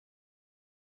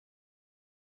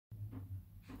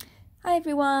Hi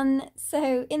everyone,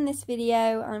 so in this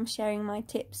video I'm sharing my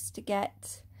tips to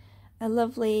get a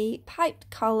lovely piped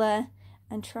collar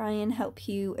and try and help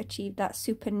you achieve that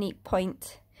super neat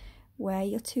point where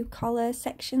your two collar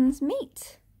sections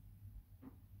meet.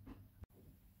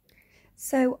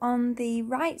 So on the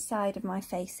right side of my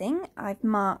facing I've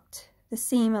marked the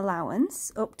seam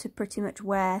allowance up to pretty much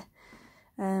where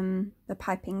the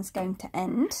piping is going to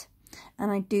end.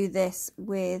 And I do this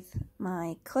with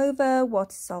my Clover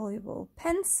water-soluble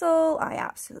pencil. I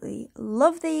absolutely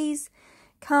love these.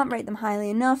 Can't rate them highly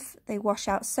enough. They wash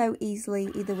out so easily,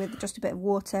 either with just a bit of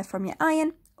water from your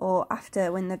iron or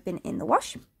after when they've been in the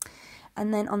wash.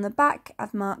 And then on the back,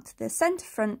 I've marked the centre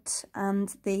front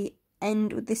and the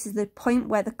end. This is the point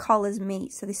where the collars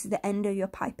meet. So this is the end of your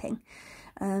piping.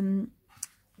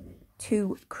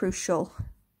 Two crucial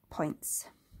points.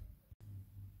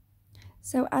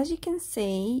 So as you can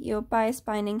see, your bias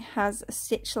binding has a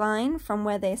stitch line from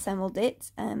where they assembled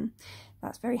it.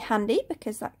 That's very handy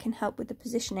because that can help with the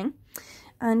positioning.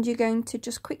 And you're going to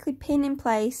just quickly pin in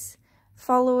place,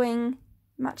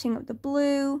 matching up the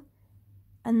blue.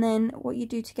 And then what you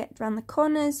do to get around the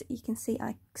corners, you can see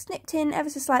I snipped in ever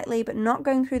so slightly, but not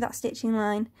going through that stitching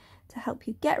line to help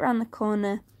you get around the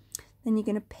corner. Then you're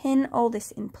going to pin all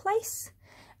this in place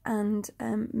and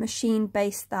machine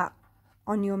base that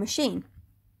on your machine.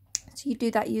 So you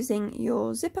do that using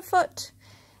your zipper foot.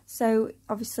 So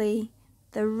obviously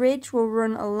the ridge will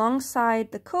run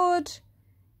alongside the cord.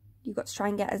 You've got to try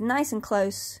and get as nice and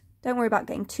close. Don't worry about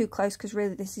getting too close because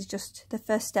really this is just the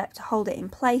first step to hold it in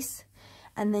place,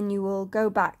 and then you will go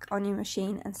back on your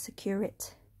machine and secure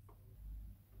it.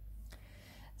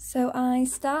 So I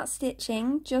start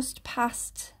stitching just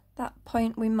past that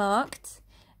point we marked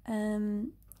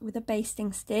with a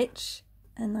basting stitch.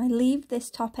 And I leave this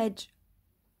top edge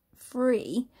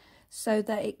free so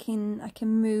that I can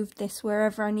move this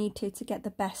wherever I need to get the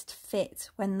best fit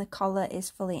when the collar is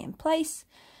fully in place.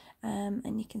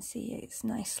 And you can see it's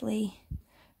nicely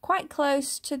quite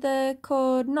close to the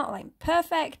cord, not like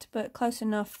perfect, but close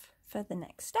enough for the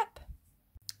next step.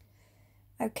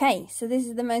 Okay, so this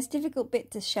is the most difficult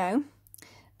bit to show,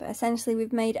 but essentially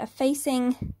we've made a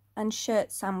facing and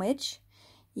shirt sandwich.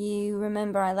 You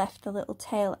remember I left the little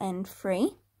tail end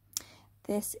free.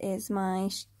 This is my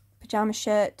pajama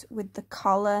shirt with the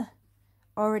collar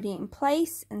already in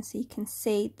place, and so you can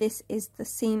see this is the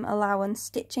seam allowance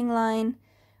stitching line.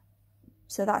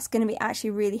 So that's going to be actually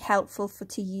really helpful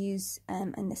to use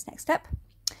in this next step.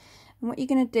 And what you're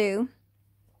going to do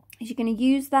is you're going to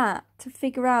use that to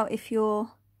figure out if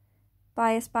your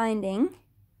bias binding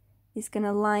is going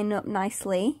to line up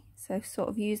nicely. So sort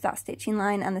of use that stitching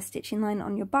line and the stitching line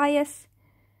on your bias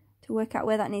to work out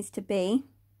where that needs to be.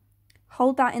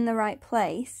 Hold that in the right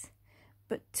place,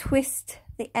 but twist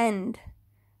the end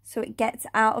so it gets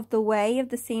out of the way of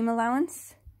the seam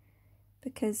allowance,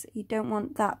 because you don't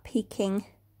want that peaking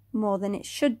more than it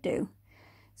should do.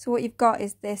 So what you've got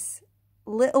is this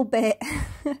little bit,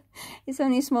 it's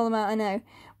only a small amount I know,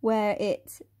 where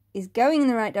it is going in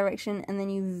the right direction and then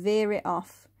you veer it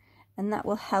off, and that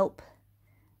will help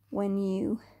when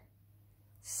you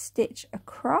stitch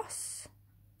across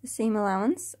the seam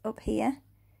allowance up here.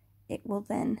 It will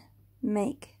then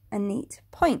make a neat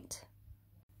point.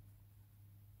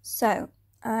 So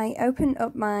I opened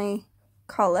up my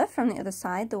collar from the other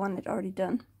side, the one I'd already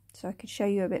done, so I could show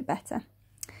you a bit better.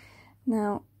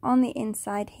 Now on the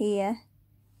inside here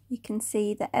you can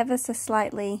see the ever so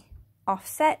slightly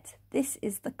offset. This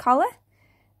is the collar.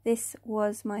 This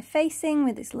was my facing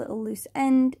with its little loose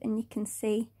end, and you can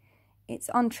see it's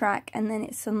on track and then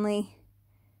it suddenly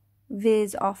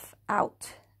veers off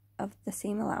out of the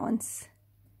seam allowance.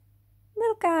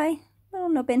 Little guy, little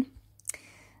nubbin.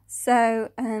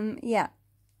 So yeah,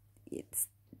 it's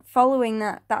following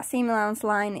that seam allowance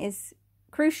line is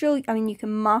crucial. I mean, you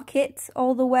can mark it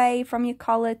all the way from your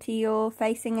collar to your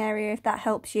facing area if that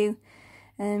helps you.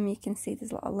 You can see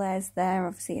there's a lot of layers there.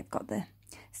 Obviously I've got the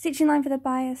stitching line for the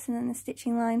bias and then the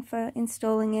stitching line for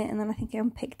installing it, and then I think I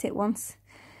unpicked it once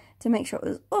to make sure it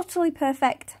was utterly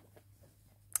perfect.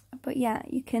 But yeah,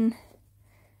 you can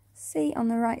see on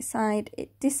the right side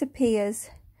it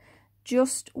disappears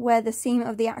just where the seam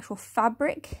of the actual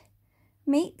fabric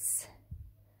meets,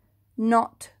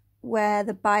 not where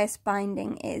the bias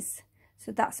binding is.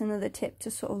 So that's another tip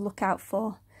to sort of look out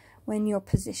for when you're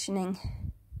positioning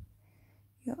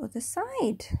your other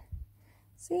side.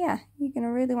 So yeah, you're going to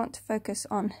really want to focus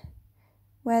on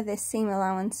where this seam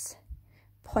allowance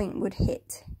point would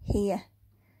hit here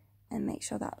and make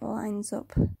sure that lines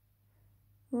up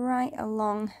right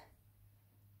along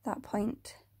that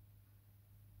point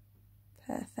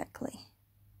perfectly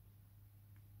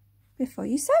before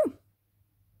you sew.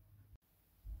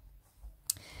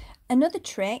 Another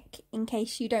trick, in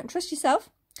case you don't trust yourself,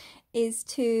 is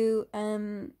to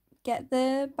get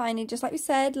the binding, just like we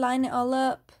said, line it all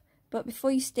up, but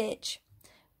before you stitch,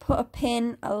 put a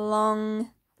pin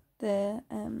along the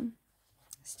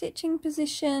stitching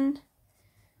position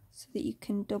so that you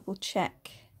can double check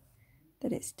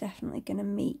that it's definitely going to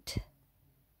meet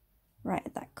right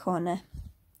at that corner.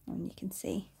 And you can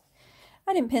see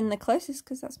I didn't pin the closest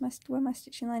because that's where my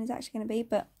stitching line is actually going to be,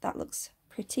 but that looks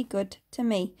pretty good to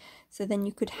me. So then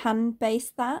you could hand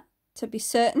base that to be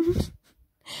certain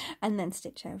and then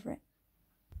stitch over it.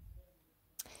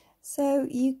 So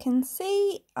you can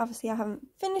see, obviously I haven't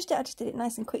finished it, I just did it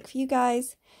nice and quick for you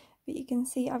guys, but you can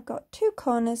see I've got 2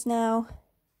 corners now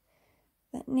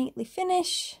that neatly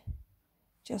finish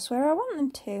just where I want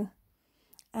them to.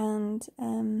 And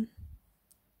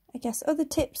I guess other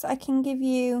tips I can give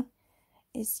you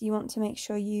is you want to make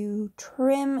sure you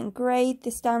trim and grade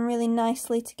this down really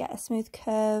nicely to get a smooth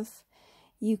curve.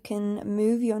 You can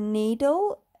move your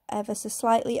needle ever so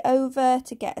slightly over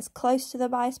to get as close to the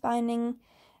bias binding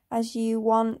as you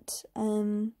want.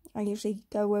 I usually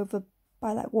go over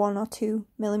by like 1 or 2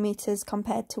 millimeters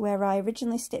compared to where I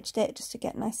originally stitched it, just to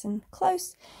get nice and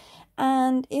close.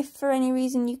 And if for any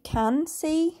reason you can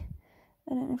see,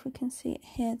 I don't know if we can see it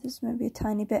here, there's maybe a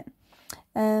tiny bit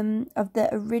of the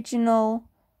original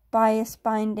bias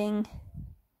binding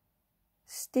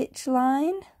stitch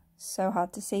line, so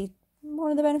hard to see,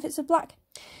 one of the benefits of black.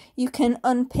 You can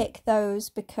unpick those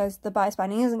because the bias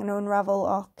binding isn't going to unravel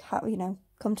or, you know,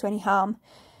 come to any harm,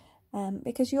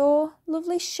 because your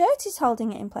lovely shirt is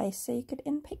holding it in place, so you could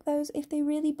unpick those if they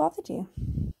really bothered you.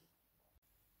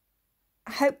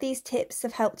 I hope these tips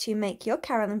have helped you make your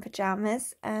Carolyn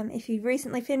pyjamas. If you've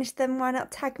recently finished them, why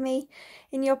not tag me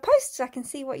in your posts so I can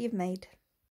see what you've made.